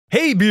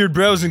Hey beard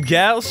bros and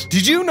gals,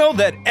 did you know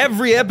that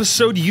every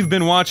episode you've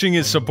been watching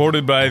is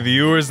supported by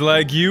viewers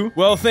like you?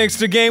 Well, thanks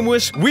to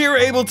GameWish, we are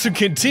able to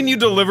continue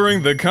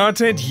delivering the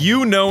content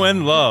you know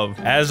and love.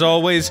 As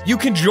always, you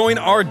can join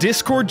our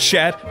Discord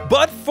chat,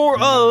 but for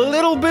a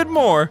little bit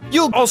more,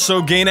 you'll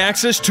also gain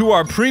access to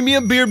our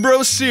premium Beard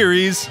Bros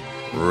series,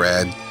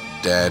 Red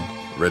Dead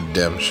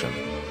Redemption.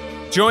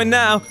 Join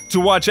now to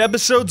watch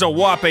episodes a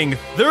whopping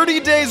 30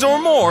 days or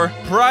more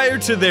prior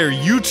to their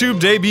YouTube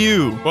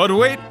debut. But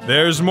wait,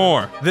 there's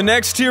more. The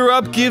next tier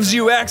up gives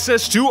you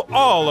access to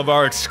all of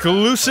our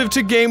exclusive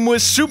to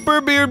GameWish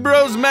Super Beard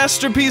Bros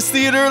Masterpiece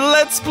Theater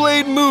Let's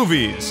Played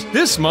movies.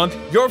 This month,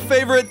 your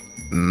favorite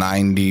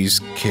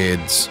 90s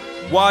kids.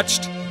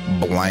 Watched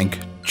Blank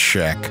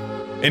check.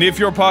 And if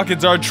your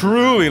pockets are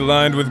truly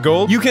lined with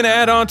gold, you can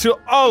add on to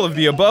all of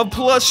the above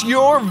plus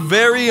your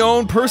very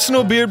own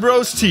personal Beard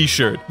Bros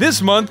t-shirt.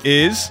 This month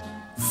is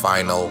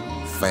Final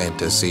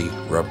Fantasy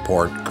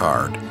Report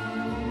Card.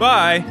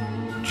 by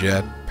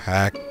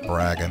Jetpack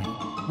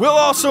Braggin. We'll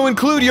also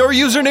include your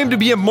username to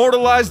be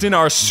immortalized in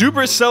our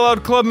Super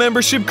Sellout Club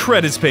membership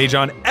credits page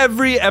on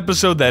every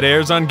episode that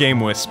airs on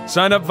GameWisp.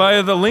 Sign up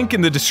via the link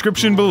in the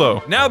description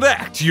below. Now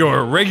back to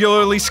your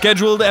regularly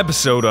scheduled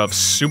episode of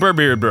Super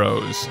Beard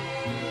Bros.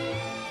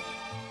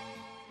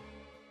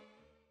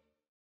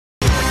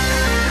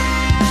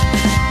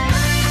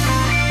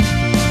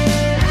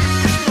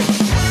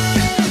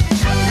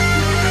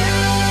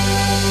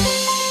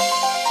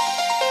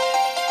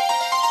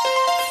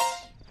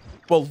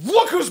 Well,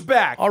 look who's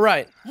back! All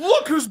right.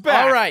 Look who's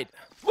back! All right.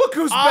 Look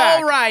who's back!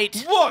 All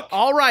right. Look!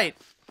 All right.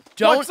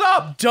 Don't, What's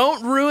up?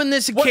 Don't ruin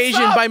this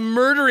occasion up? by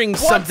murdering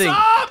something. What's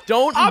up?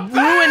 Don't I'm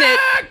ruin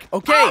back! it.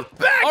 Okay. I'm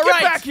back! All Get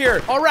right. back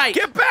here! All right.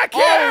 Get back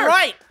here! All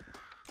right.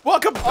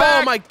 Welcome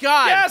back! Oh my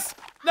God. Yes!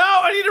 No,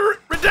 I need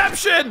a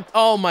redemption!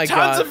 Oh my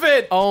God. Tons of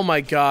it! Oh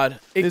my God.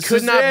 It This could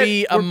is not it.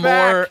 be a We're more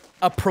back.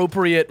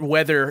 appropriate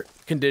weather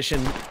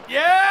condition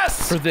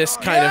Yes! for this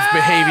kind of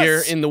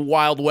behavior in the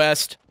Wild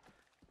West.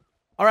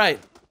 All right.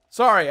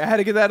 Sorry, I had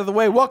to get that out of the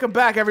way. Welcome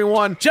back,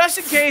 everyone. Just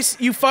in case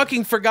you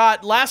fucking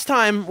forgot, last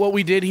time what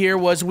we did here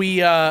was we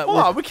Hold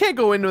on, we can't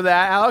go into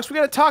that, Alex. We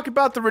gotta talk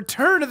about the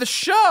return of the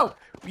show.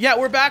 yeah,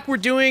 we're back. We're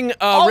doing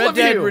All Red of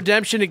Dead you.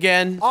 Redemption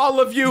again.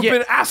 All of you have Yeah.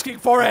 been asking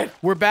for it,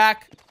 We're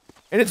back.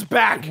 and it's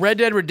back. Red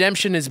Dead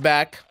Redemption is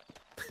back.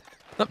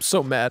 I'm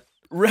so mad.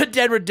 Red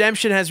Dead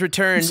Redemption has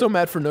returned. I'm so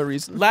mad for no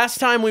reason. Last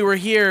time we were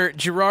here,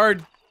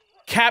 Jirard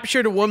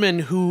captured a woman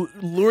who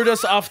lured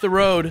us off the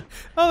road,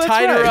 Oh, that's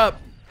tied her right.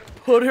 up,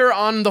 put her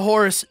on the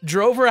horse,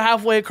 drove her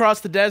halfway across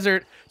the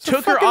desert,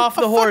 took her fucking- off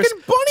the a horse,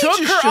 fucking bunny took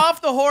just her shook-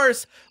 off the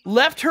horse,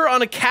 left her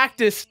on a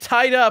cactus,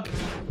 tied up,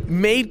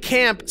 made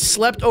camp,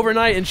 slept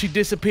overnight, and she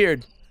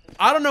disappeared.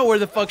 I don't know where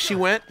the fuck she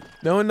went.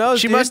 No one knows.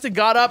 She dude. must have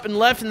got up and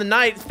left in the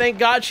night. Thank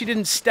God she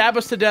didn't stab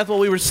us to death while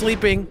we were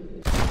sleeping.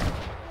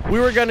 We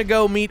were gonna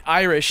go meet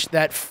Irish,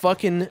 that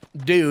fucking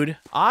dude,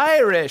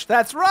 Irish.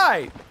 That's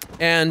right.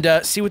 and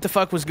see what the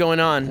fuck was going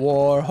on.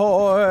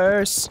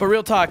 Warhorse. But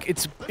real talk,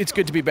 it's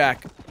good to be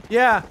back.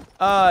 Yeah.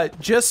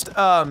 Just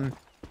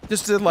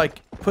to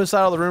like put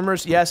aside all the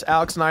rumors. Yes,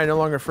 Alex and I are no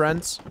longer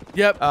friends.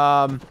 Yep.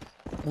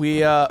 We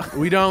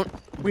don't.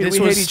 we this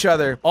hate was- each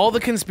other. All the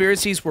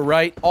conspiracies were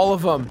right. All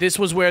of them. This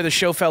was where the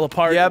show fell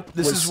apart. Yep.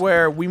 This is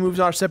where we moved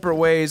our separate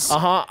ways.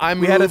 I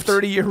moved. We had a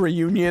 30-year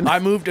reunion. I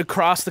moved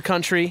across the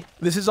country.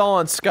 This is all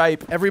on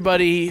Skype.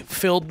 Everybody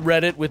filled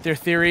Reddit with their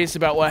theories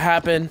about what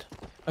happened.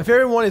 My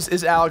favorite one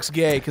is Alex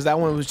Gay, because that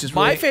one was just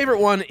My really, favorite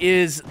one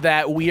is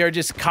that we are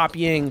just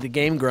copying the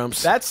Game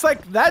Grumps. That's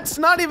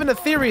not even a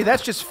theory,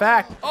 that's just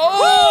fact.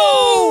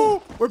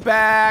 Oh! We're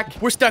back.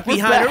 We're stuck We're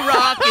behind back. a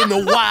rock in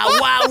the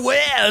wild, wild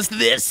west.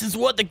 This is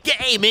what the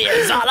game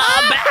is all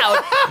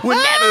about. We're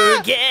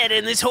never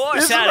getting this horse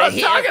This is out what of I'm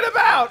here. talking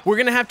about. We're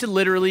gonna have to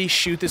literally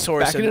shoot this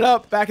horse. Backing and- it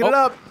up, backing it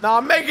Oh. up. No,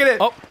 I'm making it.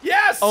 Oh.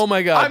 Yes. Oh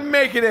my God. I'm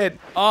making it.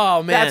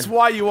 Oh man, That's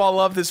why you all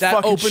love this that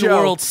fucking open show.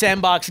 world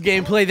sandbox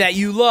gameplay that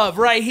you love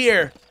right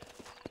here.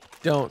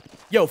 Don't.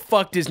 Yo,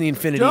 fuck Disney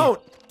Infinity. Don't.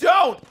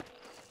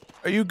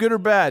 Are you good or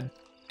bad?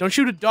 Don't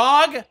shoot a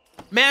dog.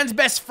 Man's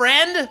best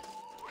friend.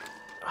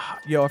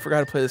 Yo, I forgot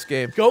how to play this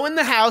game. Go in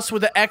the house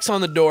with an X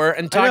on the door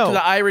and talk know. to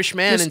the Irish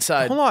man Just-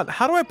 inside. Hold on.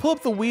 How do I pull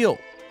up the wheel?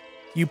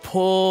 You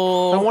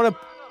pull. I want to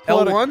pull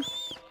out a- L1.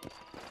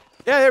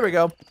 Yeah, there we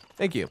go.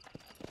 Thank you.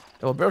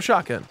 Double barrel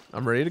shotgun.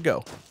 I'm ready to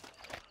go.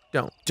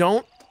 Don't.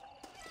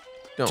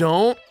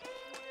 Don't.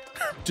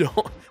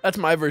 That's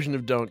my version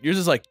of don't. Yours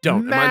is like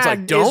don't. And mine's like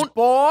Man don't. is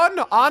born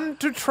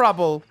unto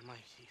trouble.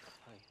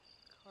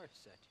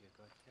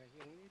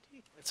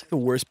 It's like the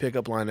worst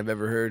pickup line I've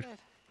ever heard.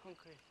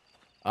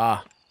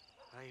 Ah.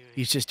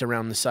 He's just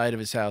around the side of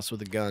his house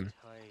with a gun,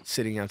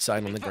 sitting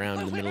outside on the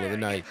ground in the middle of the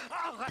night.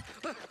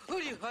 Who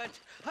do you want?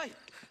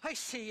 I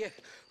see you.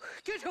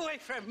 Get away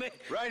from me.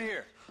 Right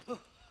here.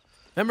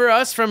 Remember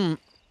us from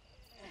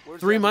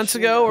 3 months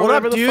ago or What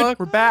whatever up, the dude? fuck?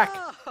 We're back.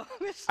 Oh,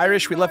 Mr.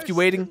 Irish, we left you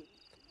waiting.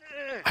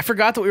 I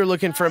forgot that we were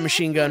looking for a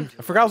machine gun.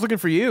 I forgot I was looking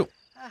for you.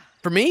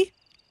 For me?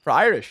 For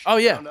Irish. Oh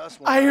yeah. Found us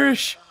one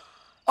Irish.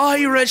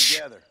 Irish.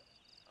 together.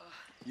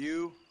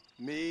 You,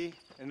 Me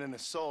and an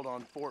assault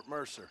on Fort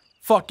Mercer.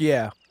 Fuck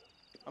yeah.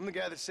 I'm the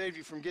guy that saved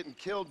you from getting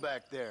killed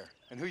back there,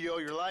 and who you owe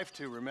your life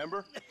to,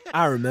 remember?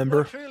 I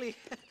remember. Really,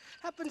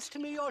 happens to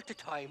me all the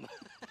time.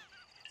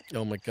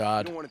 Oh my You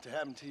God. don't want it to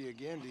happen to you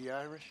again, do you,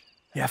 Irish?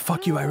 Yeah,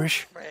 fuck you,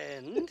 Irish.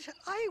 Friend,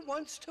 I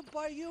wants to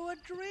buy you a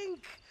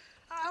drink.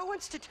 I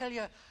wants to tell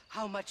you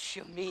how much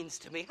you means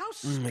to me, how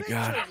special my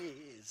God. it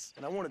is.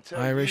 And I want to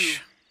tell Irish. you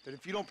that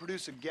if you don't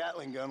produce a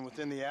Gatling gun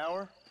within the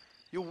hour,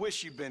 you'll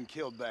wish you'd been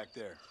killed back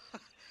there.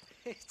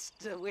 It's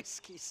the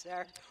whiskey,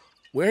 sir.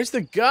 Where's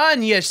the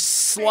gun, you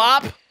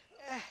slop?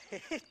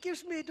 It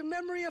gives me the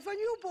memory of a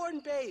newborn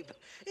babe,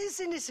 as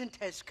innocent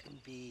as can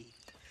be.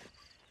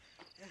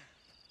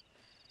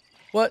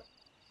 What?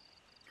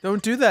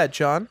 Don't do that,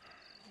 John.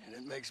 And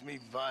it makes me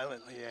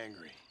violently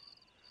angry.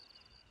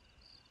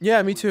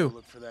 Yeah, me Will you too. go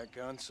look for that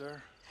gun,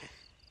 sir?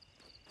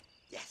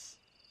 Yes,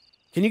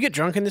 Can you get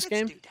drunk in this let's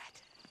game? do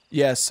that.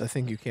 Yes, I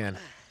think you can.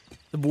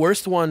 The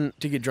worst one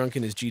to get drunk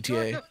in is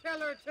GTA. Not a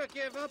feller to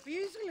give up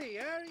easily,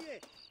 are you?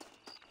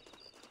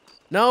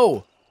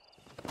 No.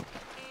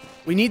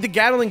 We need the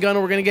Gatling gun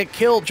or we're gonna get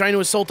killed trying to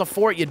assault a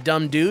fort, you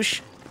dumb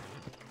douche.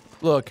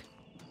 Look,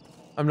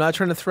 I'm not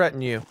trying to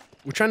threaten you,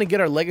 We're trying to get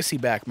our legacy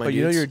back, my but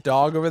you know dudes. your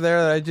dog over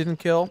there that I didn't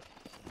kill?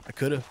 I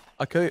could've.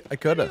 I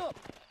coulda.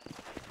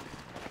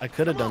 I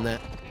could've done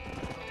that.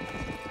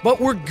 But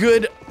we're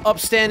good,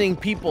 upstanding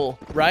people,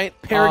 right?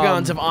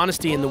 Paragons of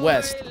honesty in the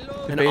West.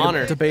 And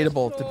honor.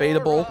 Debatable. The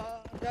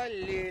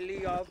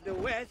lily of the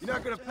West. You're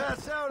not gonna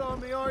pass out on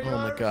me, are you? Oh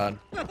my Irish? God.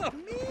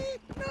 Me?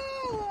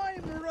 No,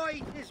 I'm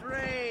right as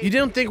rain. You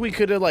don't think we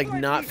could've, like,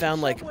 not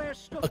found, like,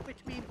 a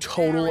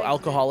total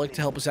alcoholic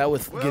to help us out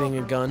with getting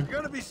a gun?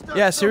 You're gonna be stuck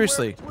Yeah, somewhere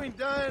seriously. between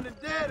dying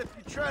and dead if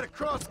you try to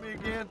cross me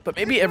again. But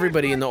maybe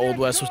everybody in the Old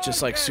West was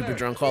just, like, super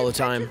drunk all the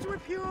time.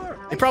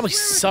 They probably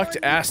sucked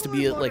ass to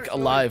be, like,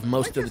 alive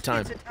most of the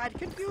time.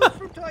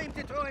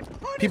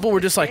 People were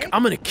just like,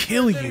 I'm gonna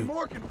kill you.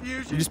 More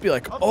confusion. You just be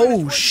like, I'll oh finish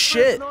what you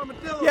shit. pressing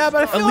armadillos Yeah, but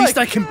I about. feel At least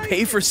like- I can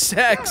pay for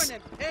sex.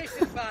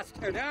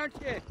 Bastard, aren't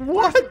you?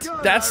 What?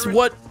 That's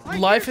what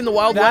life in the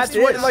Wild West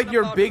That's what is. like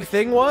your big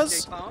thing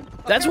was?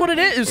 That's what it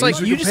is. It's like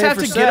You you can just pay have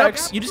for to get up.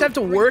 sex. You just have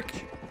to work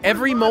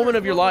every moment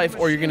of your life,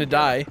 or you're gonna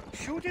die.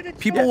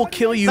 People will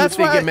kill you That's if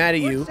they why get I- mad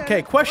at you.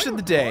 Okay, question of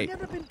the day.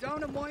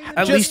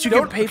 At least you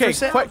can pay for okay,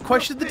 sex.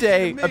 question of the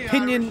day.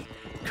 Opinion,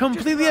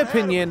 completely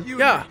opinion.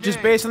 Yeah.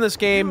 Just based on this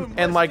game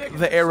and like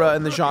the era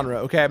and the genre.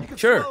 Okay.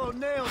 Sure.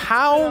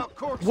 How?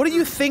 What do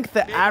you think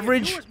the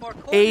average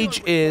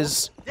age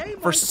is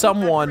for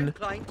someone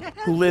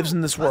who lives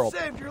in this world?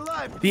 Saved your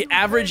life. The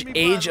average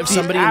age of The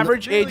somebody in the-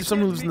 average age of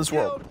someone who lives in this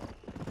world.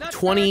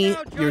 20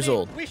 years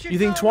old. You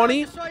think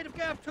 20?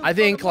 I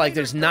think like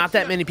there's not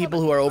that many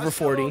people who are over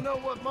 40.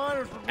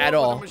 At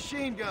all.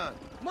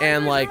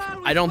 And like,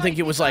 I don't think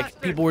it was like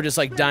people were just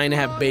like dying to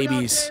have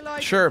babies.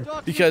 Sure.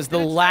 Because the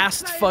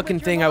last fucking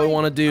thing I would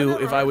want to do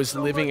if I was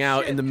living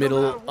out in the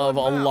middle of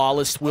a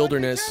lawless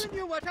wilderness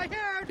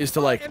is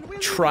to like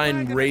try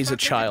and raise a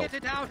child.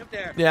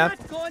 Yeah.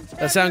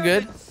 That sound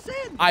good?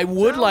 I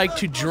would like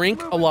to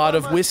drink a lot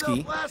of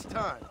whiskey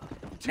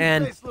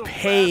and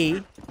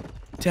pay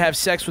to have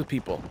sex with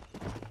people.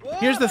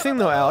 Here's the thing,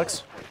 though,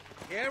 Alex.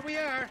 Here we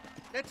are.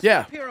 Let's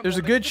Yeah, stop here a there's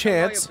a moment good to get the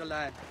lie chance of the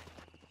land.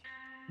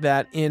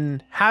 That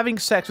in having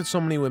sex with so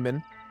many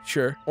women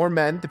Sure. or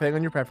men, depending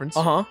on your preference,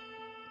 Uh-huh.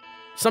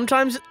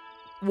 Sometimes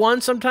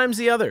one, sometimes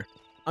the other.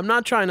 I'm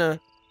not trying to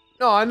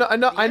no,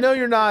 I know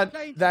you're not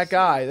that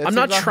guy. That's I'm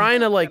not exactly- trying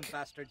to like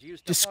Bastards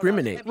used to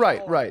discriminate. follow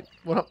us Right,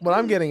 right. What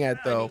I'm getting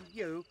at though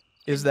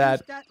is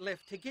that are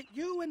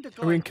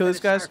we gonna kill these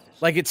guys?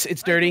 Like it's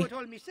dirty.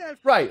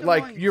 Right,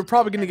 like you're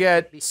probably gonna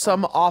get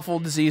some awful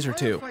disease or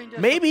two.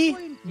 Maybe,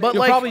 but You'll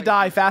like probably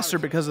die faster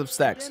because of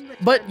sex.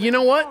 but you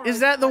know what?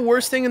 Is that the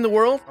worst thing in the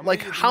world?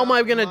 Like how am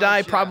I going to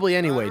die probably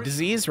anyway?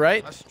 Disease,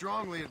 right? I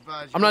strongly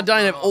advise you I'm not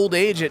dying of old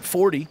age at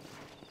 40.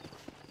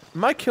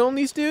 Am I killing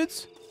these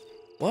dudes?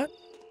 What?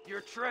 You're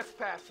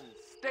trespassing.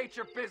 State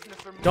your business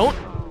or Don't.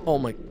 Oh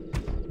my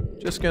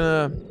Just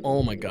gonna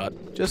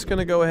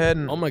go ahead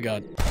and. Oh my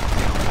god.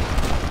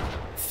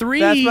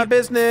 Three That's my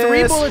business.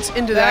 3 bullets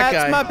into that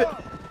guy.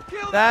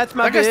 That's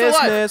my That guy's still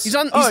alive. business. He's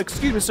on- Oh, he's-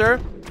 excuse me, sir.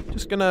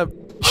 Just gonna.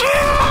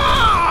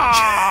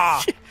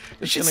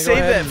 You should gonna go save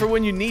ahead that and- for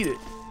when you need it.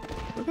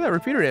 Look at that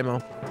repeater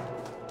ammo.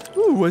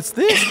 Ooh, what's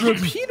this?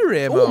 Repeater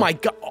ammo. Oh my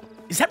god.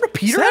 Is that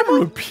repeater Is that ammo?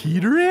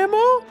 repeater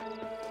ammo?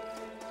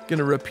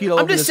 Gonna repeat all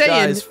I'm over just this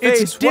saying, guy's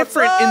face. it's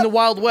different What's in up? the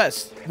Wild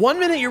West. One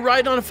minute you're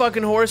riding on a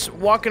fucking horse,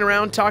 walking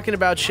around, talking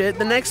about shit.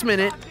 The next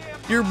minute,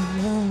 you're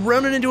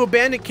running into a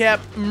bandit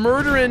camp,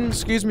 murdering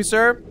Excuse me,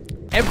 sir.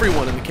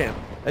 everyone in the camp.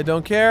 I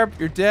don't care.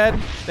 You're dead.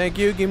 Thank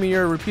you. Give me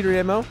your repeater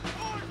ammo.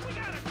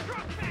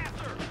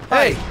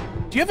 Hey,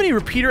 do you have any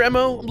repeater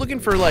ammo? I'm looking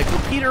for, like,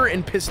 repeater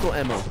and pistol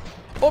ammo.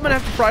 Oh, I'm gonna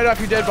have to pry it off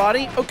your dead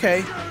body?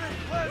 Okay.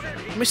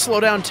 Let me slow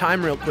down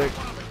time real quick.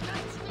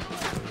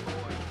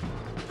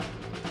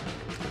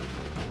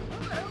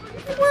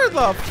 Where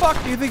the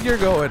fuck do you think you're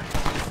going?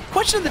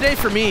 Question of the day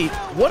for me,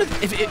 what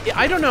if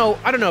I don't know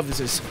if this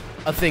is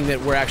a thing that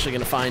we're actually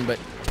gonna find, but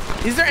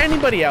Is there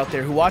anybody out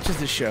there who watches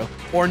this show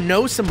or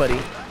knows somebody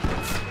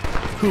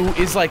who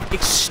is like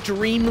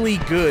extremely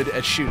good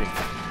at shooting?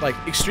 Like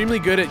extremely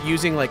good at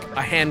using like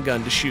a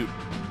handgun to shoot?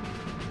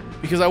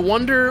 Because I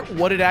wonder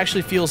what it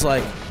actually feels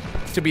like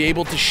to be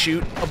able to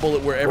shoot a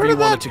bullet wherever you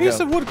want it to go. Where did that piece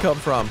of wood come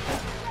from?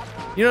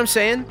 You know what I'm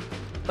saying?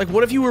 Like,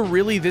 what if you were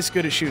really this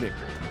good at shooting?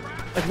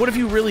 Like, what if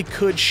you really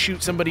could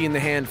shoot somebody in the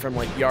hand from,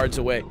 like, yards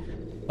away?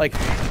 Like,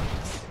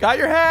 got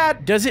your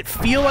hat! Does it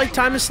feel like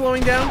time is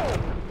slowing down?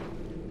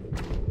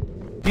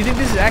 Do you think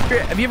this is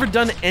accurate? Have you ever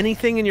done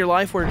anything in your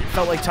life where it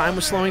felt like time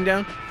was slowing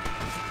down?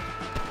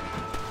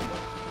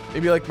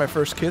 Maybe like my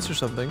first kiss or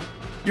something.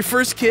 Your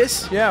first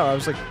kiss? Yeah, I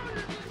was like...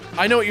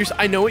 I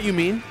know what you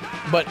mean,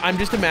 but I'm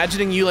just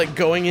imagining you, like,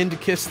 going in to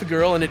kiss the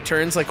girl and it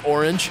turns, like,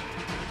 orange.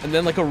 And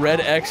then, like, a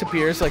red X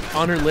appears, like,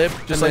 on her lip.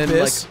 Just like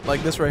this?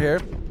 Like this right here?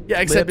 Yeah,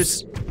 except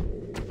Lips. it's...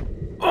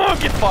 Oh,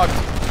 get fucked!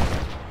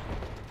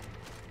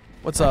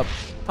 What's up?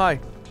 Hi.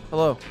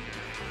 Hello.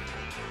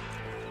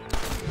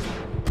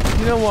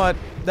 You know what?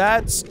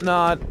 That's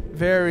not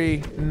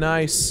very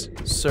nice,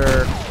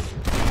 sir.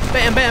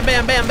 Bam, bam,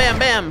 bam, bam, bam,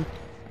 bam!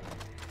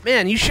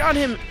 Man, you shot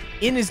him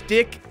in his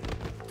dick,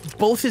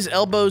 both his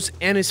elbows,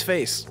 and his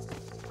face.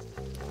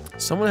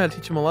 Someone had to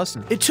teach him a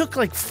lesson. It took,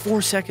 like,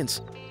 4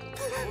 seconds.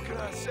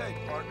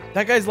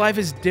 That guy's life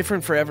is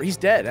different forever. He's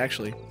dead,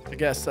 actually. I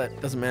guess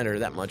that doesn't matter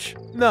that much.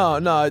 No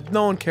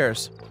one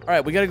cares.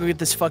 Alright, we gotta go get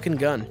this fucking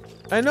gun.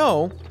 I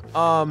know.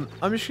 I'm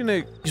just gonna...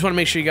 You just wanna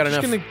make sure you got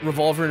enough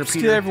revolver and repeater.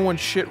 Steal everyone's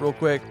shit real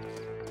quick.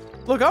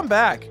 Look, I'm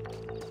back.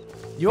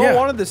 You all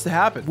wanted this to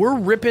happen. We're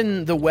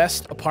ripping the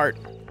West apart.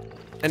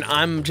 And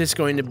I'm just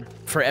going to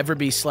forever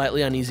be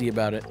slightly uneasy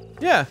about it.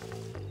 Yeah.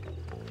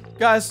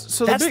 Guys,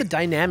 so that's the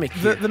dynamic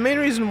here. The main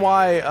reason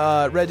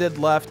why Red Dead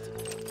left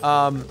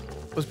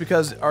was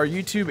because our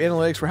YouTube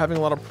analytics were having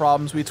a lot of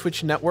problems. We had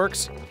Twitch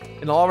networks,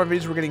 and a lot of our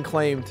videos were getting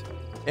claimed.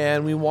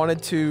 And we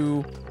wanted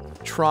to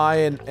try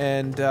and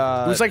it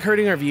was like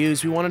hurting our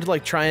views. We wanted to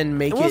like try and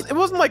make it. It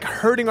wasn't like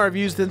hurting our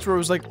views. Then where it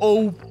was like,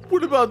 oh,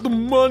 what about the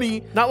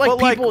money? Not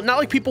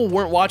like people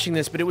weren't watching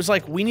this, but it was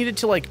like we needed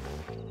to like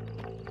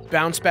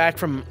bounce back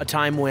from a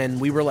time when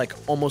we were like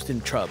almost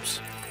in trubs.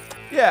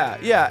 Yeah,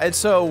 yeah. And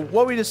so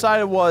what we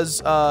decided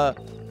was,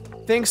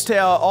 thanks to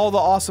all the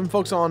awesome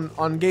folks on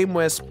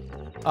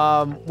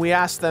GameWisp, we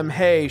asked them,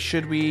 hey,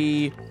 should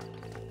we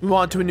move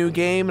on to a new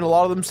game? And a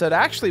lot of them said,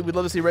 actually, we'd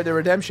love to see Red Dead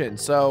Redemption.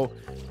 So,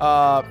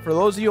 for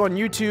those of you on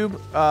YouTube,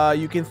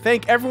 you can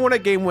thank everyone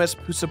at GameWisp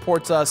who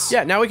supports us.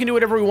 Yeah, now we can do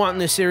whatever we want in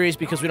this series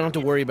because we don't have to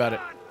worry about it.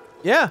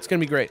 Yeah. It's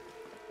gonna be great.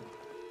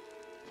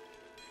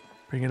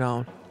 Bring it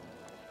on.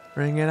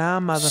 Bring it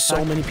on, motherfucker.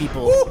 So many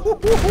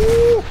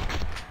people.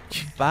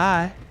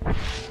 Bye.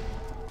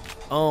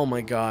 Oh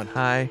my god.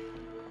 Hi.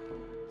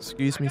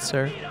 Excuse me,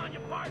 sir.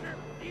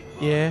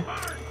 Yeah.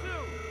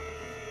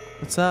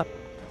 What's up?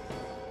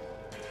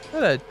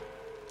 What a...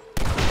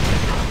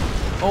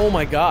 Oh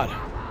my god.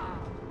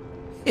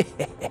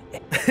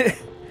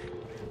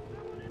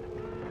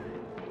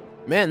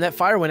 Man, that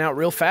fire went out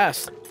real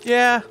fast.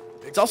 Yeah.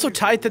 It's also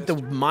tight that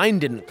the mine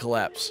didn't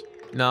collapse.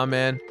 Nah,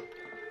 man.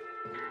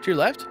 To your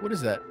left? What is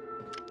that?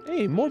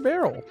 Hey, more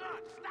barrel.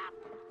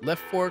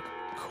 Left fork,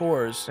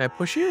 cores. Can I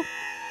push you?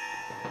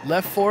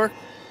 Left fork,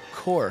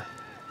 core.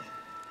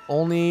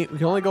 We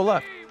can only go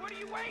left.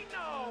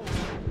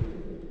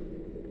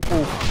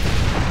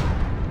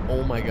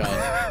 Oh my god.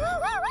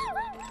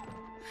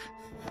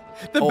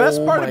 The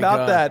best part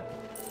about that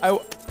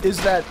is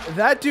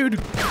that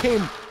dude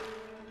came...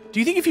 Do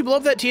you think if you blow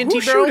up that TNT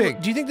Who's barrel...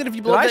 shooting? Do you think that if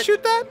you blow Did up I that...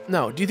 shoot that?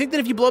 No. Do you think that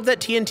if you blow up that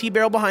TNT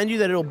barrel behind you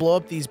that it'll blow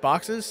up these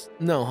boxes?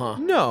 No, huh?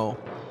 No.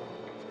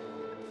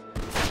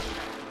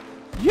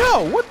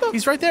 Yo, what the...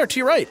 He's right there, to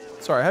your right.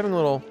 Sorry, having a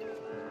little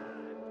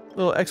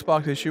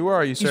Xbox issue. Where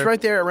are you, sir? He's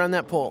right there around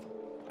that pole.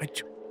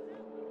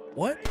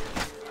 What?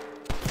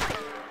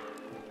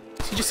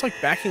 Is he just like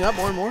backing up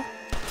more and more?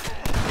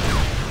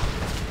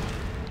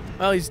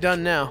 Well, he's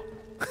done now.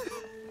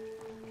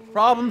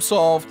 Problem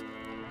solved.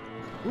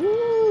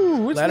 Ooh,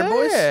 what's Ladder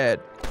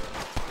that?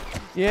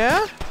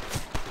 Yeah?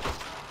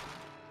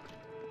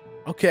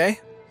 Okay.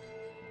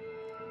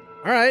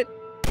 All right.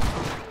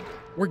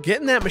 We're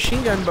getting that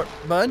machine gun,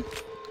 bud.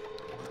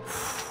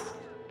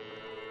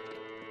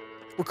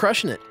 We're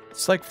crushing it.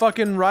 It's like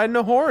fucking riding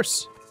a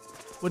horse.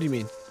 What do you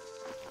mean?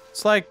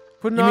 It's like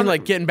putting You on... mean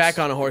like getting back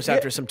on a horse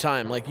after some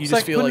time? Like you It's just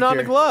like feel putting like on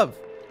a glove.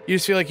 You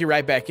just feel like you're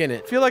right back in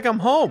it. Feel like I'm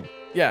home.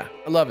 Yeah,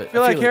 I love it.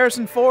 Feel like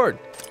Harrison Ford.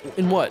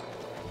 In what?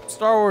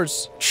 Star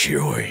Wars.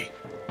 Chewie.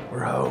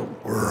 We're home.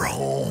 We're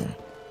home.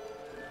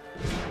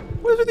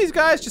 What is with these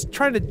guys just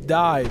trying to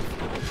dive?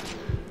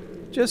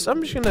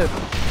 I'm just gonna...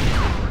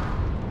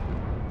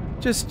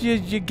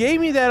 you gave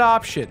me that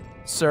option,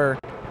 sir.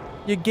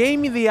 You gave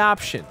me the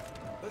option.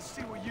 Let's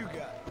see what you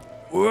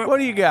got. What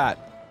do you got?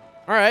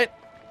 All right.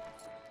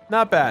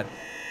 Not bad.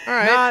 All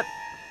right.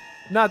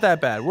 Not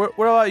that bad. What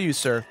about you,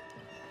 sir?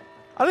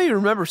 I don't even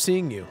remember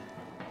seeing you.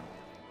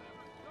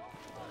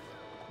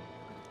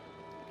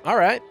 All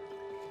right.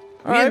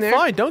 All right,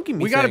 fine. Don't give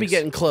me We gotta be things.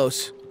 getting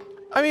close.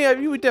 I mean,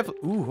 you would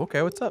definitely... Ooh,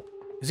 okay, what's up?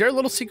 Is there a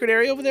little secret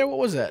area over there? What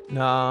was that?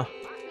 Nah.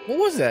 What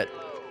was that?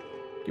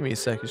 Give me a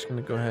sec. I'm just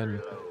gonna go ahead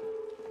and.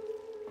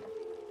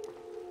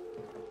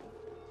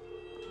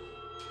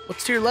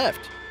 What's to your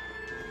left?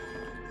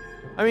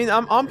 I mean,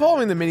 I'm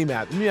following the mini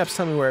map. The mini map's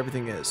telling me where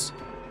everything is.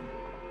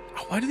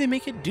 Why do they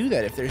make it do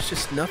that if there's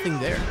just nothing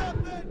there?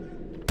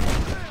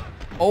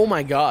 Oh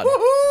my god.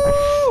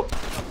 Woohoo!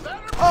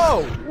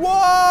 Oh!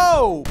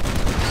 Whoa!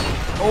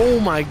 Oh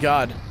my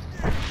god.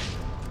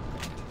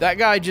 That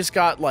guy just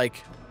got,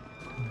 like,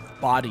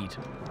 bodied.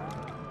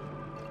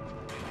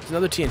 There's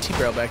another TNT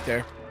barrel back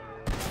there.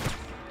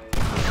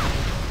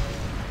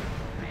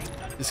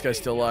 This guy's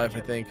still alive,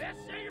 I think.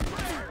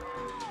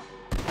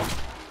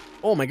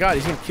 Oh my god,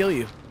 he's gonna kill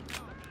you.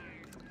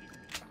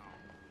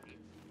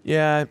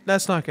 Yeah,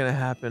 that's not gonna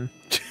happen.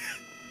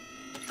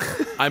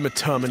 I'm a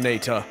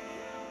Terminator.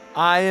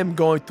 I am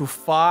going to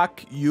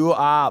fuck you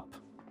up.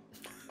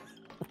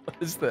 What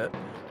is that?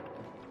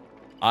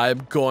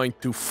 I'm going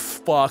to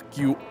fuck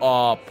you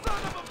up.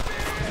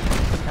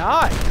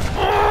 Hi.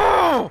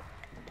 Oh!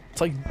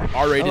 It's like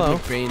R-rated Hello.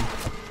 McBain.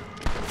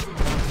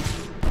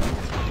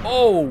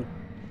 Oh!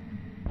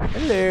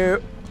 Hello.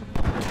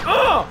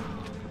 Oh!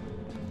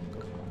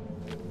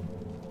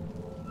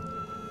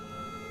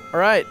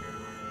 Alright.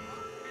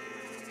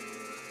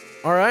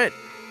 Alright.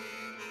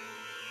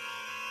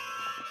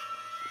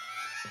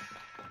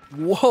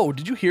 Whoa,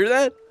 did you hear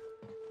that?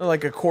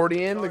 Like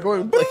accordion? They're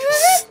going Like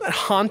that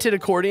haunted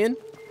accordion?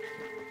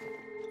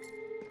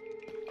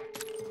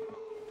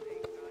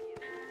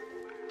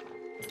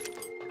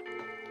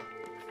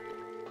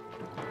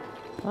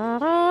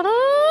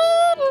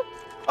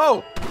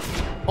 Oh!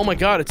 Oh my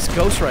god, it's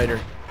Ghost Rider.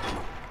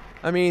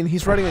 I mean,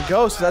 he's riding a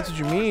ghost, if that's what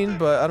you mean,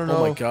 but I don't know.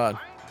 Oh my god.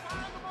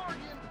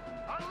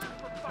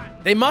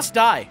 They must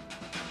die.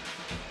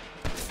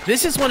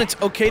 This is when it's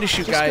okay to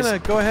shoot guys. Just gonna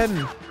go ahead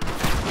and...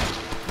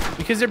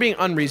 Because they're being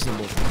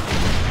unreasonable.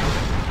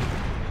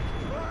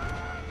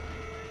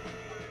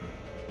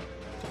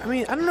 I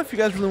mean, I don't know if you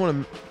guys really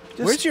want to...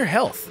 Just Where's your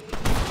health?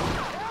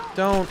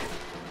 don't...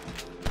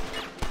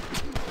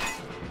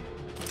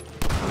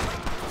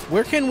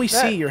 Where can we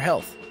That- see your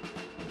health?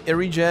 It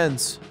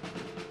regens.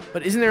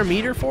 But isn't there a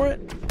meter for it?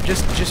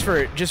 Just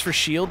for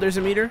shield, there's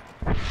a meter.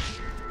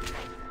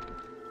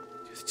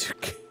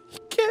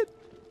 Get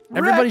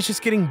Everybody's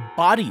just getting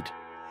bodied.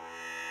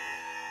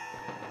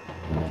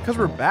 Because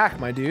we're back,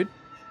 my dude.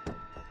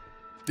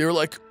 They were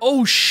like,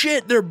 "Oh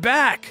shit, they're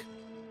back!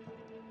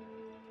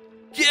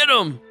 Get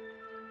them!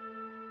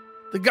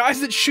 The guys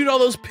that shoot all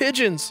those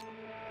pigeons.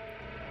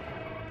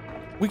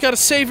 We gotta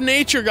save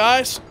nature,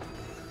 guys.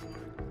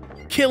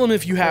 Kill them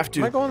if you have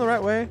Am I to." going the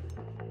right way?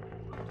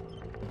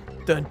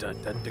 Dun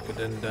dun dun dun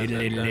dun dun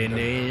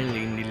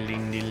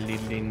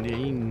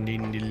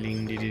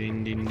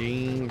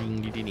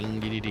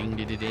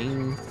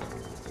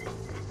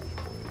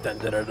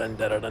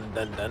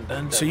dun dun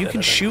dun. So you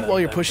can shoot while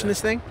you're pushing this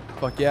thing?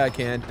 Fuck yeah, I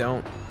can.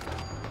 Don't.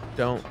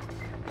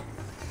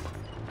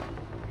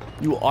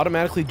 You will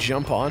automatically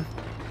jump on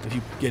if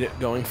you get it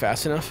going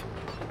fast enough.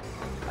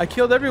 I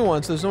killed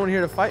everyone, so there's no one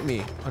here to fight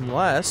me.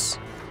 Unless...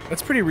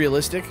 That's pretty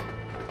realistic.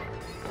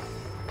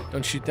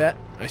 Don't shoot that.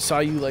 I saw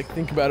you, like,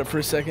 think about it for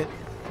a second.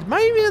 Am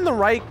I even in the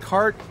right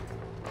cart?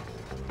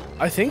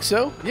 I think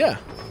so, yeah.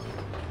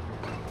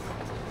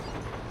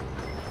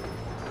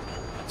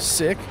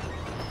 Sick.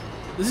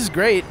 This is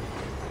great.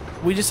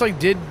 We just, like,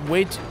 did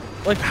wait.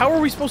 Like, how are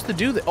we supposed to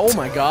do this? Oh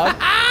my god.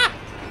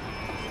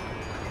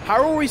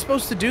 How are we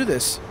supposed to do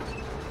this?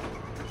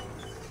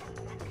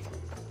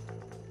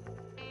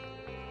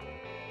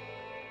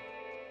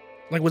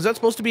 Like, was that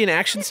supposed to be an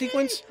action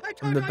sequence?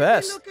 I'm the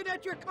best.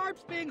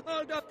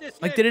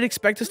 Like, did it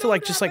expect us to,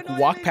 like, just, like,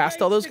 walk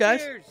past all those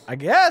guys? I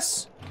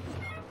guess.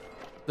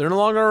 They're no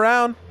longer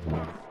around.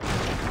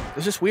 It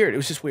was just weird. It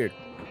was just weird.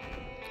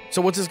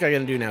 So what's this guy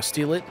gonna do now?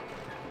 Steal it?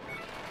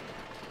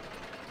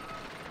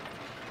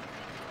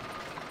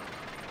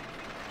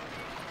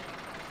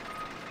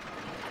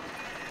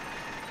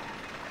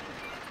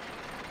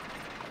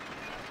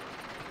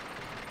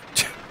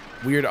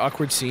 Weird,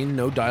 awkward scene.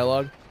 No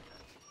dialogue.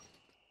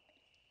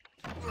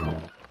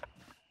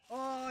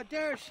 Oh,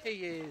 there she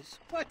is.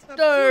 What a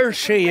There beautiful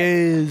she gun.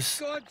 is.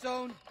 God's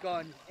own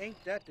gun.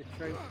 Ain't that the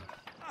truth?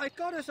 I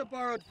got us a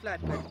borrowed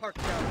flatbed parked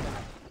down there.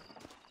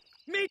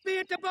 Meet me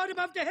at the bottom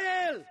of the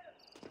hill.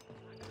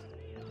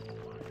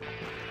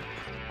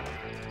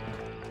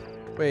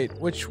 Wait,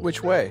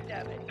 which way?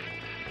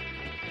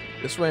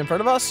 This way in front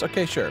of us?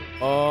 Okay, sure.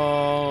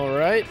 All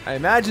right. I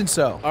imagine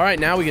so. All right.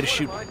 Now we gotta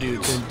shoot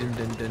dudes.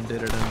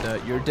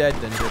 You're dead.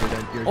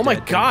 You're Oh my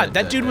dead. god,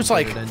 that dude was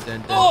like,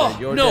 oh,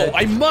 You're no, dead.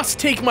 I must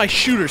take my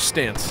shooter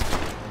stance.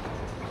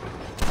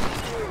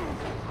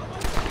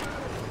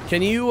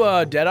 Can you,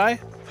 Deadeye?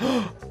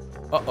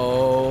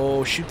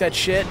 Uh-oh, shoot that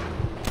shit.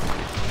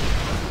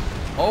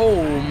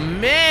 Oh,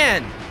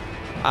 man.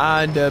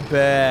 I'm the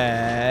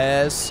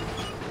best.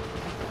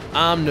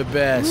 I'm the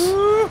best.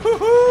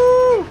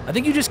 Woo-hoo-hoo! I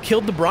think you just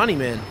killed the brawny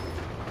man.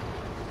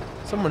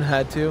 Someone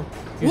had to.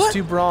 He was What?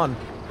 too brawn.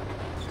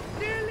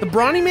 The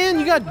brawny man?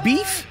 You got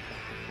beef?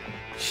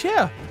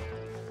 Yeah.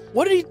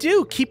 What did he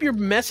do? Keep your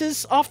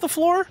messes off the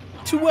floor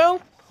too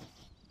well?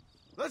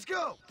 Let's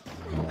go.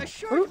 A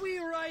short wee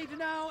ride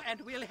now,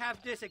 and we'll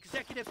have this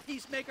executive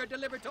peacemaker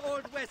delivered to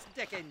Old West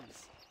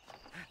Dickens.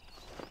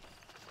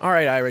 All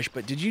right, Irish,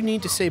 but did you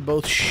need to say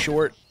both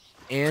short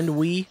and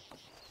wee?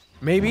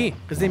 Maybe.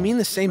 Because they mean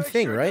the same Make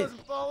thing, sure it right?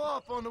 doesn't fall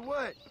off on the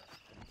way.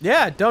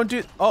 Yeah, don't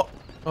do. Oh,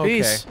 okay.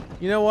 Peace.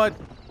 You know what?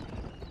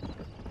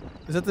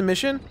 Is that the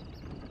mission?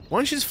 Why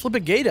don't you just flip a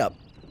gate up?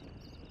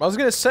 I was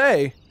gonna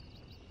say.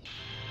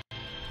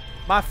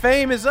 My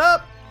fame is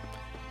up.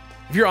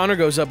 If your honor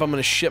goes up, I'm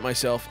gonna shit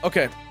myself.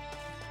 Okay.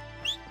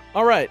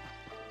 All right.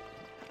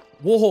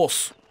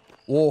 Warhorse.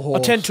 Warhorse.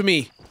 Attend to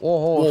me.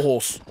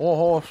 Warhorse. Warhorse.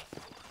 Warhorse.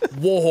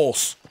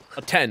 Warhorse.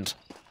 Attend.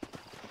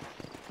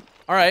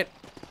 All right.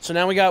 So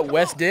now we got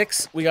West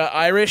Dix. We got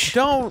Irish.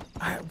 Don't.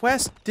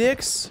 West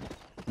Dix.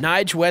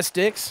 Nige West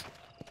Dix.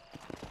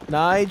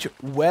 Nige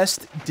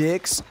West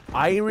Dix.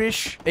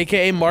 Irish.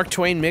 AKA Mark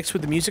Twain mixed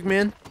with the Music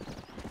Man.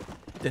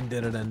 Dun,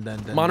 dun, dun, dun, dun,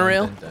 dun,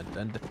 Monorail? dun, dun,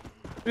 dun, dun.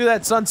 Look at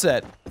that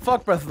sunset.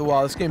 Fuck Breath of the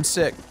Wild. This game's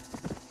sick.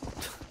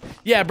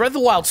 Yeah, Breath of the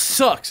Wild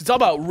sucks. It's all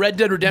about Red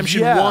Dead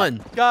Redemption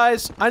 1.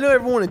 Guys, I know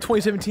everyone in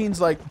 2017's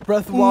like,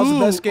 Breath of the Wild's the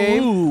best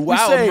game. Ooh, We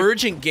wow, say,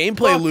 emergent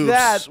gameplay fuck loops.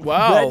 that.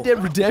 Wow. Red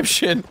Dead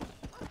Redemption.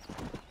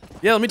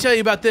 Yeah, let me tell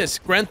you about this.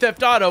 Grand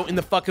Theft Auto in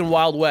the fucking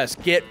Wild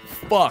West. Get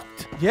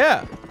fucked.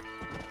 Yeah.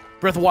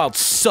 Breath of the Wild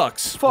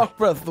sucks. Fuck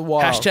Breath of the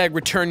Wild. Hashtag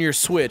return your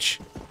Switch.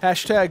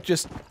 Hashtag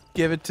just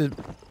give it to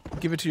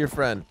your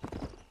friend.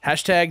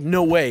 Hashtag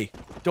no way.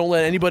 Don't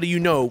let anybody you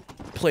know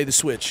play the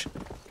Switch.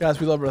 Guys,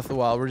 we love Breath of the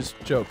Wild. We're just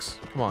jokes.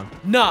 Come on.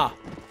 Nah,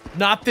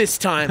 not this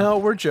time. No,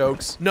 we're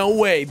jokes. No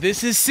way.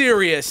 This is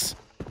serious.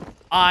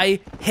 I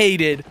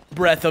hated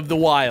Breath of the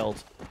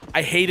Wild.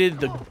 I hated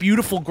the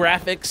beautiful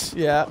graphics.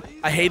 Yeah.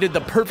 I hated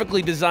the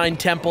perfectly designed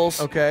temples.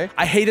 Okay.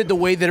 I hated the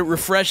way that it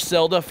refreshed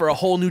Zelda for a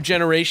whole new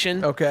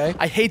generation. Okay.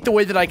 I hate the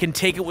way that I can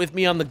take it with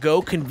me on the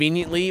go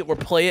conveniently or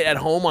play it at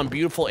home on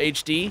beautiful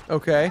HD.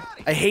 Okay.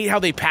 I hate how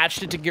they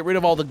patched it to get rid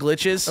of all the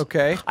glitches.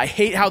 Okay. I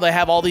hate how they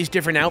have all these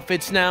different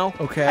outfits now.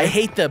 Okay. I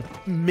hate the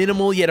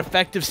minimal yet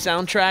effective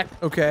soundtrack.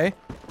 Okay.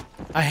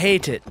 I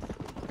hate it.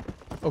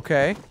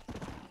 Okay.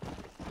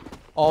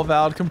 All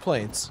valid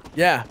complaints.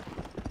 Yeah.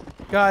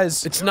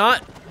 Guys, It's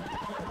not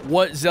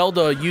what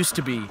Zelda used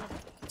to be.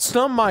 it's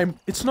not my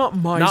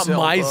Not Zelda.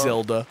 my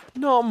Zelda.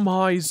 Not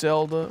my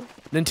Zelda.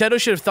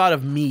 Nintendo should have thought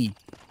of me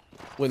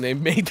when they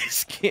made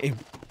this game.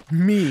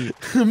 Me.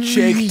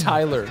 Jake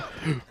Tyler.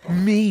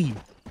 Me.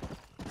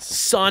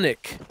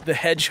 Sonic the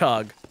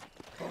Hedgehog.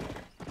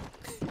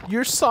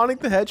 You're Sonic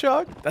the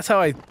Hedgehog? That's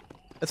how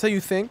That's how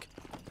you think?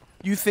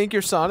 You think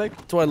you're Sonic?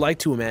 that's what I like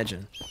to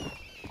imagine.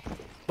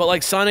 But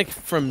like Sonic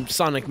from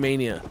Sonic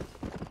Mania,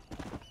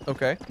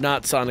 Okay.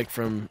 not Sonic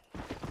from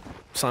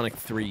Sonic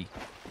 3.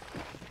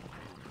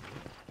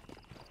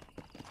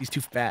 He's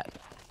too fat.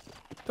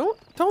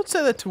 Don't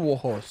say that to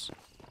Warhorse.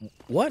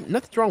 What?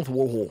 Nothing's wrong with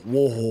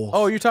Warhorse.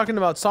 Oh, you're talking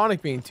about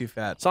Sonic being too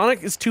fat.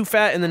 Sonic is too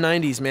fat in the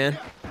 90s, man.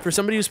 For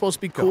somebody who's supposed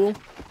to be cool.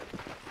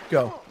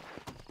 Go.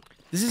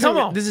 This is Come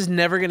on. This is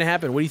never gonna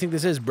happen. What do you think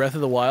this is? Breath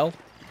of the Wild?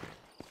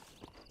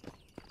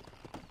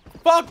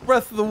 Fuck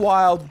Breath of the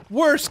Wild.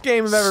 Worst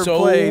game I've ever so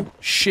played.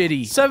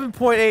 shitty.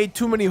 7.8,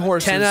 too many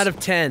horses. 10 out of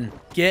 10.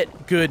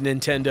 Get good,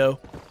 Nintendo.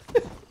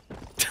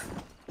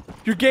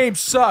 Your game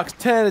sucks.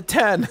 10 out of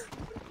 10.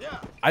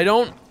 I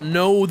don't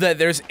know that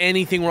there's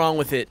anything wrong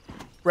with it.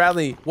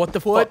 Bradley, What the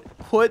fuck?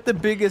 put the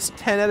biggest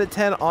 10 out of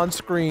 10 on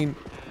screen.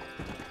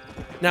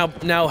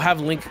 Now have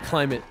Link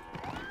climb it.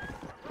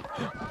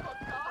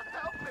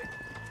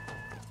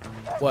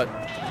 What?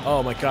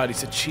 Oh my god, he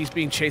said she's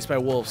being chased by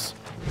wolves.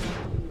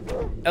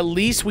 At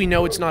least we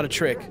know it's not a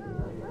trick.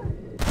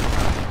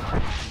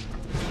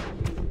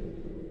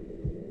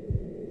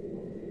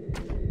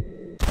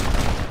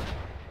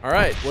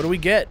 Alright, what do we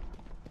get?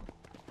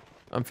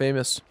 I'm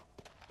famous.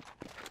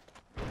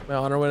 My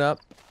honor went up.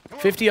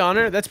 50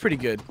 honor? That's pretty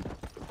good.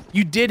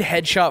 You did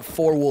headshot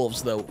 4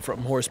 wolves, though,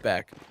 from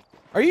horseback.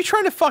 Are you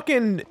trying to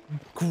fucking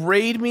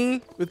grade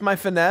me with my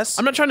finesse?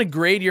 I'm not trying to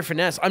grade your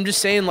finesse. I'm just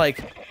saying,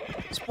 like,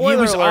 Spoiler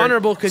he was alert.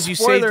 honorable because you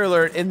saved... Spoiler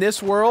alert, in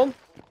this world,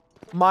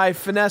 my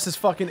finesse is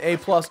fucking A+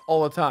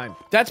 all the time.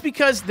 That's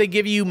because they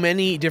give you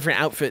many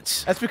different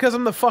outfits. That's because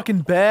I'm the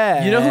fucking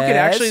best. You know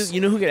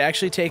who could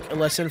actually take a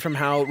lesson from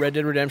how Red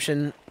Dead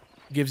Redemption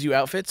gives you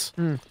outfits?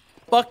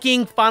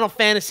 Fucking Final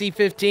Fantasy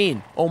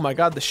 15. Oh my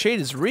god, the shade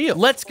is real.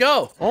 Let's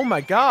go. Oh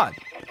my god.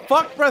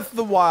 Fuck Breath of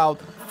the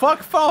Wild.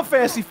 Fuck Final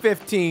Fantasy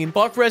 15.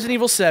 Fuck Resident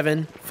Evil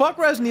 7. Fuck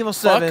Resident Evil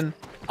 7.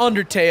 Fuck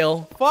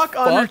Undertale. Fuck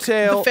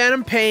Undertale. The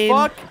Phantom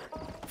Pain.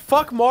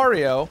 Fuck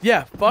Mario.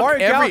 Yeah, fuck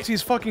Mario every... Galaxy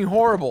is fucking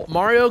horrible.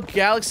 Mario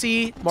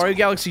Galaxy 2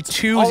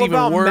 All is even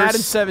about worse. Madden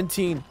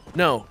 17.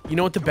 No, you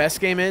know what the best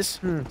game is?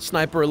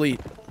 Sniper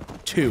Elite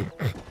 2.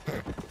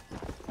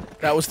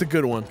 That was the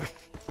good one.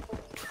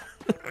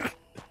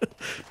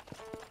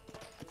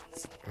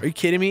 Are you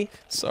kidding me?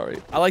 Sorry.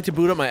 I like to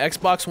boot up my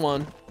Xbox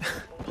One,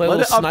 play a Let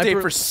little it update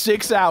Sniper, for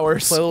 6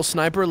 hours. play a little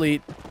Sniper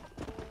Elite,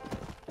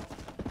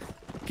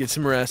 get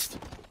some rest,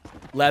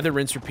 lather,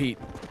 rinse, repeat.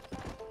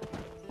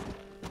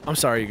 I'm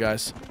sorry, you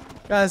guys.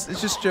 Guys,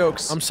 it's just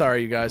jokes. I'm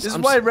sorry, you guys. This is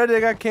why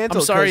Reddit got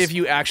canceled. I'm sorry 'cause- if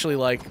you actually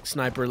like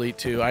Sniper Elite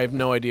 2. I have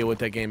no idea what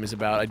that game is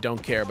about. I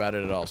don't care about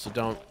it at all, so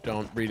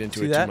don't read into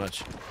See it that? too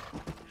much.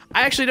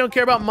 I actually don't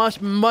care about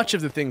much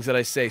of the things that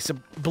I say, so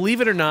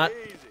believe it or not,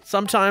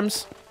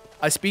 sometimes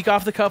I speak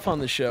off the cuff on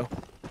this show.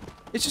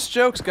 It's just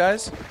jokes,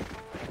 guys.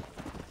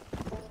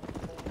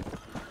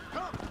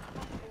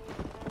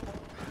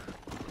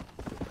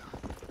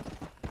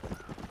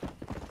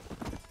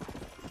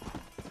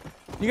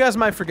 You guys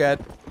might forget.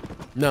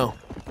 No.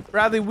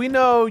 Bradley, we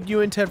know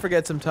you and Ted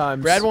forget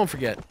sometimes. Brad won't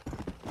forget.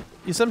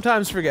 You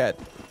sometimes forget.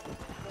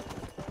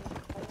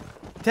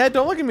 Ted,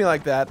 don't look at me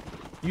like that.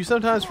 You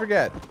sometimes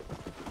forget.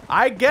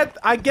 I get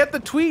the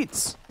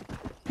tweets.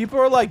 People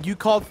are like, you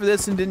called for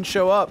this and didn't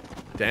show up.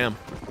 Damn.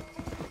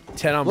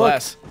 10 on Look,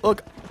 blast.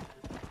 look.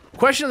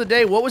 Question of the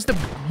day, what was the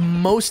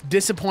most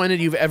disappointed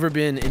you've ever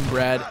been in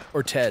Brad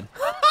or Ted?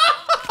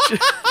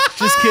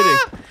 Just kidding.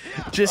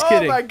 Just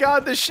kidding. Oh my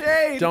god, the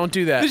shade. Don't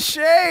do that. The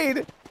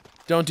shade.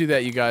 Don't do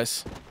that, you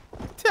guys.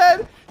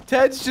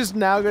 Ted's just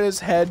now got his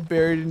head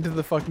buried into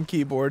the fucking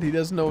keyboard. He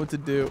doesn't know what to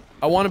do.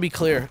 I want to be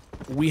clear.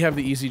 We have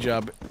the easy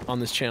job on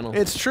this channel.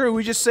 It's true.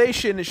 We just say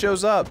shit and it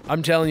shows up.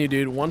 I'm telling you,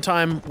 dude. One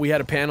time we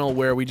had a panel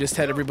where we just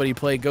had everybody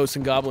play Ghosts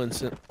and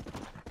Goblins.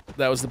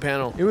 That was the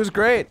panel. It was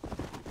great.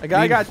 A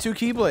guy got 2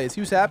 keyblades.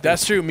 He was happy.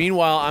 That's true.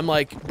 Meanwhile, I'm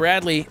like,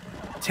 Bradley,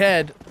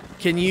 Ted,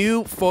 can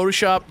you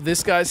Photoshop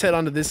this guy's head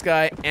onto this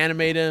guy,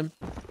 animate him,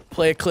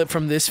 play a clip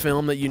from this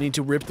film that you need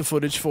to rip the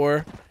footage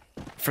for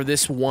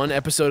this one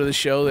episode of the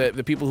show that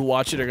the people who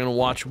watch it are going to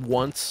watch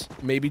once,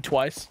 maybe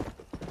twice?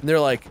 And they're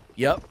like,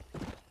 yep.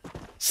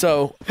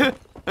 So,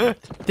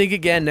 think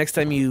again next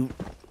time you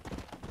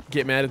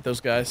get mad at those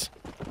guys.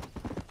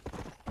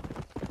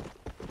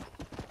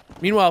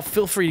 Meanwhile,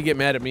 feel free to get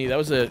mad at me. That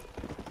was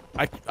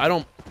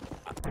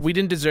we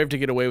didn't deserve to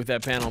get away with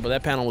that panel, but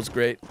that panel was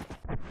great.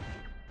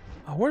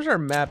 Oh, where's our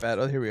map at?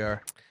 Oh, here we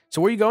are.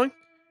 So where are you going?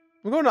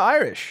 We're going to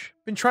Irish.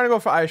 Been trying to go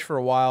for Irish for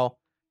a while.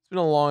 It's been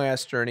a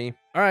long-ass journey.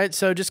 All right,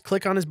 so just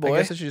click on his boy. I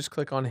guess I should just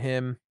click on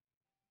him.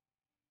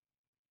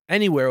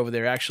 Anywhere over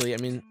there, actually. I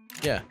mean,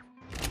 yeah.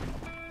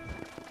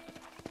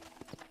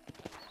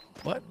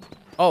 What?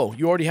 Oh,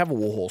 you already have a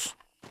wool horse.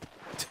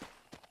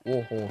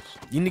 Wool horse.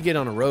 You need to get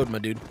on a road, my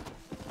dude.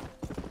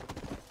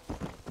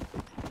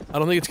 I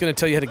don't think it's going to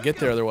tell you how to get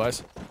there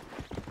otherwise.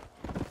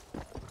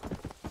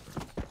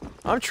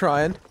 I'm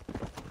trying.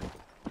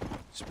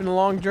 It's been a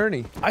long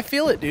journey. I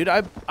feel it, dude.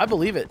 I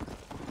believe it.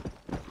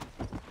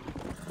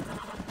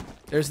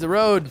 There's the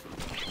road.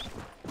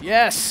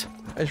 Yes.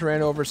 I just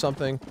ran over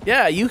something.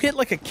 Yeah, you hit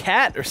like a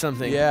cat or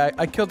something. Yeah,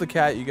 I killed the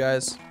cat, you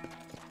guys.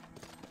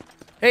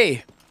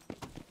 Hey.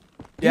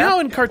 You Yeah? know how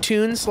in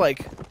cartoons,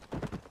 like,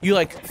 you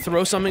like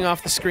throw something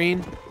off the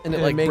screen and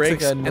it like makes,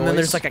 breaks, like, a and then noise?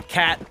 there's like a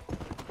cat.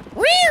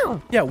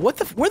 Yeah, where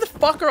the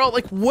fuck are all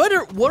what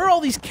are all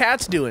these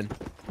cats doing?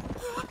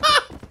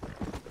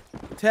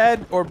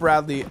 Ted or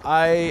Bradley,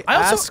 I also-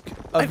 ask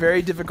a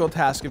very difficult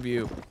task of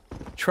you.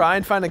 Try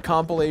and find a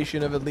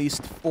compilation of at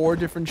least 4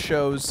 different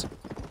shows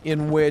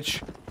in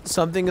which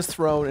something is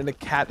thrown and a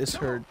cat is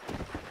heard.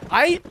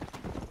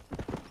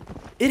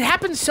 It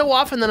happens so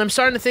often that I'm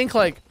starting to think,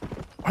 like,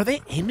 are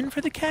they aiming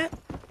for the cat?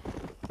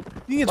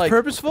 You think it's Like-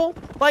 purposeful?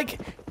 Like,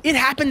 it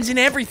happens in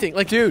everything.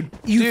 Like, Dude,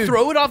 you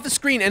throw it off the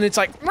screen and it's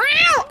like,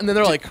 meow, and then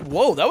they're like,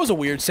 whoa, that was a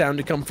weird sound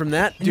to come from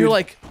that. And you're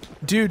like,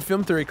 Dude,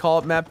 Film Theory, call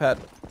up MatPat.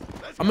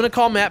 I'm gonna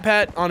call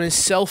MatPat on his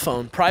cell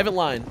phone, private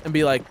line, and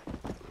be like,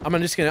 I'm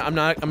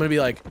gonna be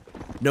like,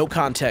 no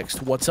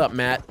context. What's up,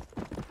 Matt?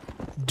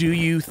 Do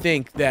you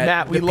think that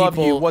Matt, we the love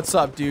you. people- What's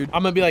up, dude?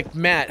 I'm gonna be like,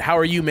 Matt, how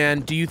are you,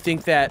 man? Do you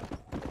think that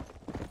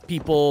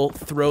people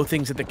throw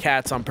things at the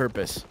cats on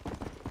purpose?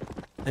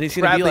 And he's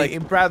gonna be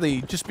like,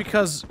 Bradley, just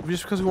because we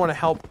want to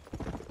help,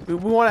 we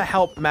want to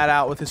help Matt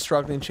out with his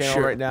struggling channel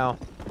Sure. right now.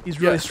 He's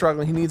really Yeah.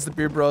 struggling. He needs the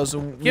Beer Bros.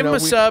 And, Give him a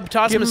sub,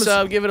 toss him a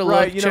sub, give it a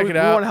look, check it We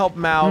out. want to help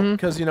him out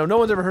because no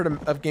one's ever heard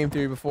of Game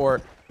Theory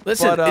before.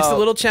 listen, But, it's the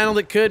little channel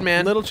that could,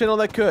 man. little channel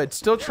that could.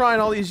 Still trying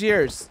all these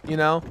years, you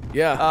know.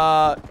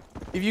 Yeah.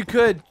 If you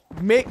could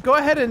go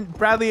ahead and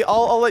Bradley,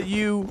 I'll let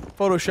you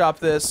Photoshop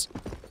this.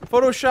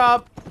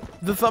 Photoshop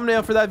the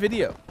thumbnail for that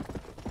video,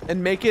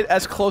 and make it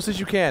as close as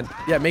you can.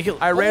 Yeah, make it.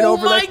 I ran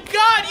over Oh my that-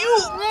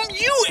 God!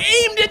 You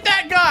aimed at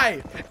that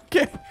guy.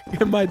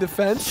 In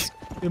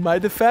my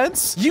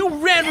defense, You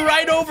ran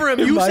right over him.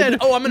 You my said, de-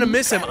 "Oh, I'm gonna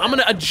miss him. I'm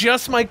gonna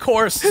adjust my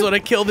course so that I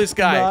kill this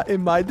guy." Not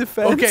in my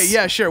defense. Okay,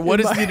 yeah, sure. What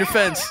In is my- the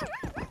defense?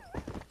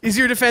 Is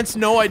your defense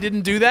no? I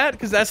didn't do that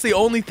because that's the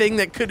only thing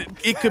that could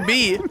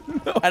be,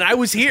 and I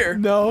was here.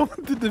 No,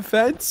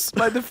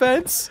 my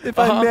defense, if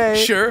I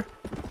may. Sure.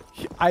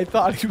 I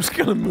thought he was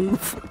gonna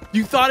move.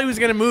 You thought he was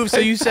gonna move, so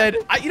you said,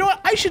 "You know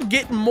what? I should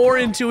get more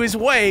into his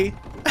way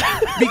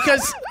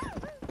because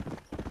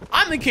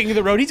I'm the king of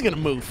the road. He's gonna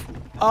move."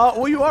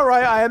 Well, you are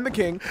right. I am the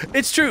king.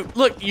 It's true.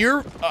 Look,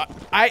 you're.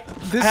 I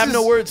This have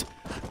no is- words.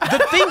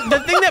 The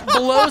thing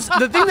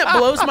that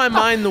blows my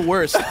mind the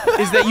worst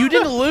is that you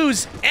didn't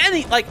lose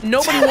any. Like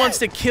nobody wants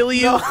to kill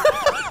you.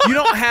 You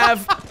don't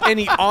have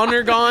any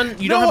honor gone.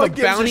 You don't No have one a gives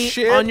a bounty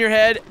shit. on your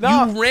head.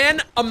 No. You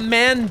ran a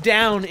man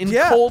down in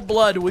Yeah. cold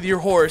blood with your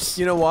horse.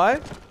 You know why?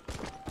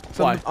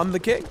 Why? I'm the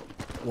king.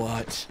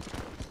 What?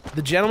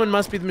 The gentleman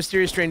must be the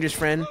mysterious stranger's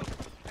friend.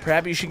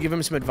 Perhaps you should give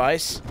him some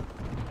advice.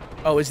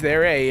 Oh, is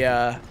there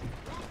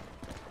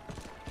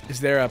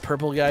a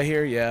purple guy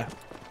here? Yeah.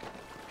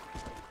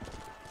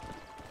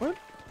 What?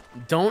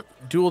 Don't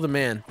duel the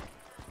man.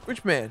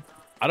 Which man?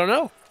 I don't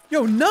know.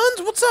 Yo, nuns?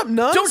 What's up,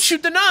 nuns? Don't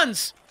shoot the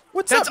nuns!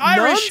 What's That's up,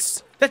 Irish!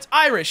 nuns? That's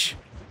Irish!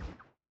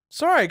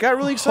 Sorry, I got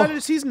really excited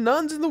to see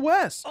nuns in the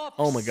West.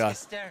 Oh my god.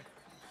 Sister.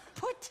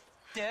 Put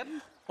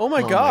them. Oh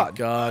my Oh god. my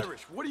god.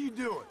 Irish, what are you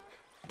doing?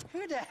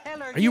 Who the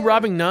hell Are you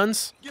robbing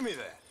nuns? Give me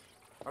that.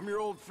 I'm your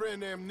old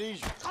friend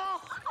Amnesia.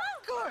 Oh,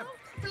 good.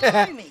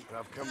 Blimey. And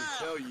I've come to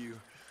tell you,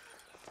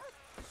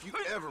 if you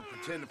ever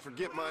pretend to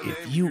forget my name,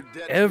 you you're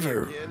dead to me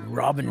ever again,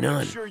 rob a I'll nun.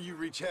 make sure you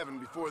reach heaven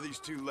before these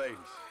two ladies.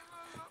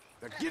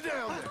 Now get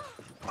down there.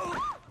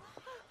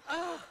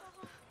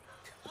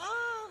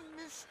 Oh,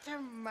 Mr.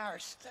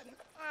 Marston.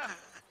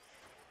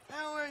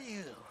 How are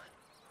you?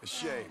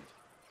 Ashamed.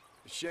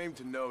 Ashamed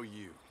to know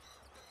you.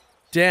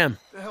 Damn. What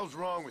the hell's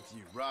wrong with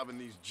you, robbing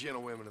these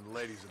gentlewomen and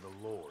ladies of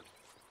the Lord?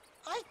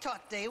 I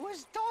thought they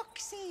was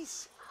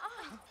doxies.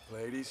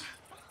 Ladies,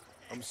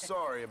 I'm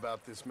sorry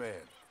about this man.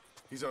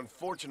 He's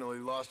unfortunately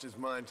lost his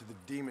mind to the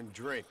demon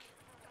drink.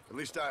 At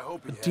least I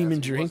hope he has.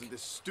 demon He drink? wasn't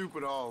this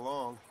stupid all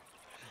along.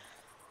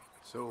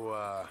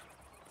 So,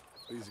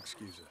 please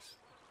excuse us.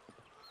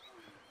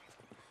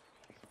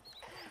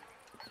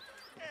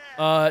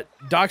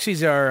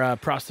 Doxies are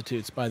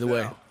prostitutes, by the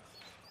way.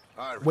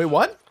 Irish. Wait,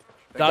 what?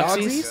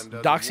 Doxies?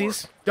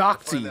 Doxies?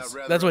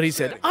 Doxies. That's what he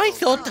said. I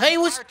thought I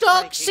was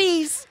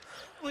doxies.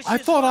 I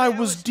thought I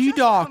was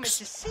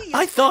D-Dox.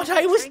 I thought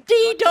I was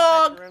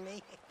D-Dog.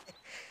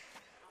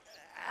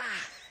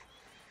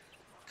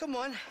 Come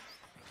on.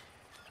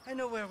 I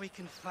know where we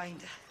can find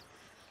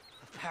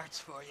the parts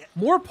for you.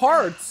 More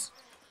parts?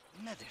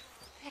 Mother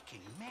fecking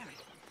Mary.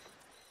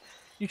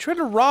 You tried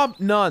to rob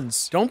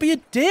nuns. Don't be a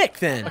dick,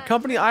 then.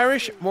 Company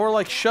Irish, more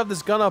like shove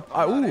this gun up.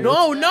 Ooh.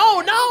 No,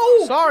 no,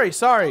 no! Sorry,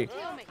 sorry.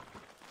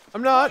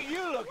 I'm not.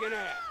 You looking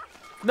at?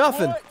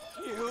 Nothing. What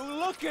you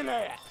looking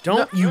at?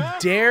 Don't you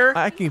dare.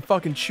 I can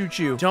fucking shoot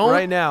you Don't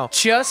right now.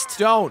 Just.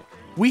 Don't.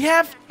 We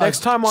have Next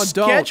a time on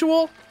Don't.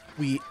 schedule.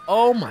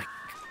 Oh my.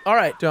 All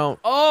right. Don't.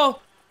 Oh.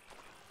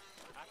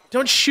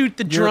 Don't shoot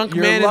the drunk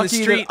You're man in the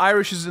lucky street. that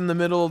Irish is in the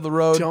middle of the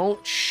road.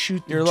 Don't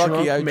shoot the You're drunk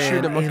lucky. I'd man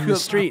shoot him. in the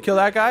street. Kill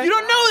that guy? You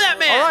don't know that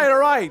man. All right, all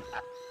right.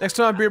 Next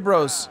time on Beer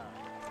Bros.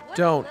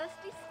 Don't.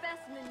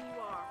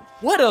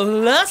 What a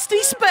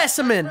lusty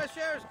specimen. Fresh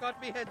air's got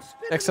me head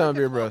spinning Next time on like a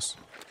Beer top. Bros.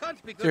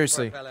 Can't be good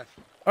Seriously. for a fella.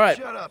 All right.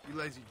 Shut up, you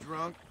lazy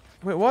drunk.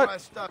 Wait, Why what?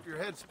 stop your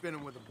head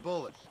spinning with a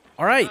bullet?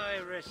 All right.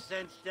 Irish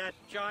sense that,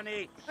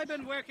 Johnny. I've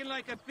been working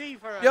like a bee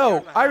for a Yo, year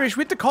and a half. Irish,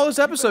 we have to call this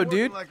episode,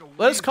 dude.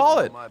 Let us call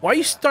it. Why are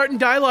you starting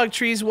dialogue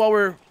trees while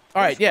we're...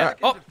 All right, yeah.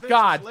 Oh,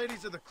 God.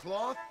 Ladies of the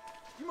cloth?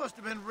 You must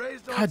have been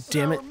raised on God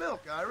damn sour it.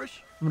 milk,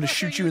 Irish. I'm gonna What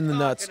shoot are you in the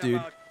nuts, talking dude.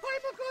 about?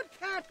 I'm a good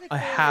Catholic I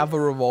boy. have a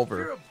You're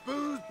revolver. a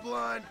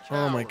booze-blind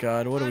Oh my coward.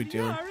 God, what are we And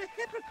doing? You're a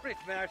hypocrite,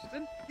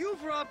 Marston.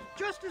 You've robbed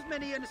just as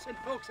many innocent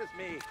folks as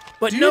me.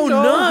 But Do you no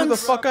know nuns. who the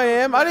fuck I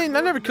am? I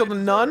never killed a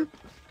nun.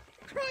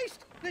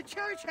 Christ, the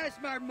church has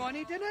more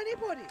money than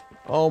anybody.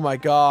 Oh my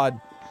God.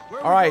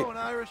 Where All we right. going,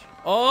 Irish?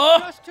 Oh,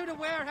 Just to the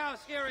warehouse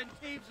here in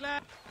Thieves'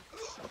 Land.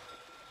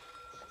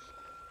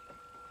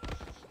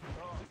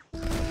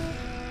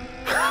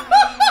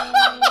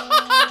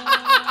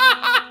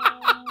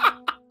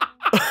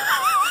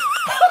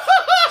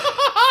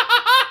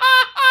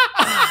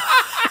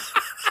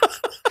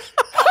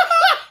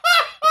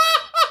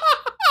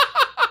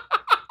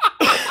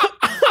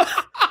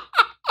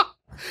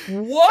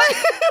 what?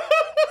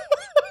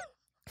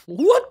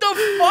 What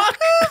the fuck?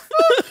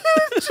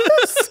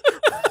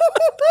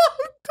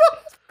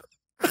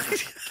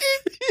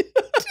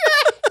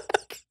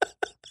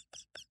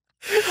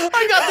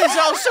 I got this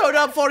all sewed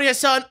up for you,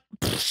 son.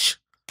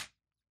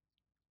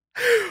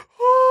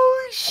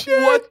 Holy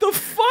shit. What the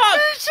fuck?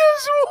 He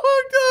just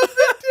walked up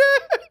the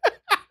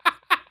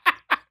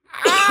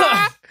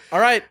deck. All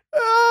right.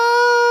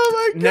 Oh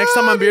my God. Next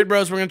time on Beard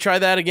Bros, we're gonna try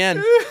that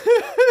again.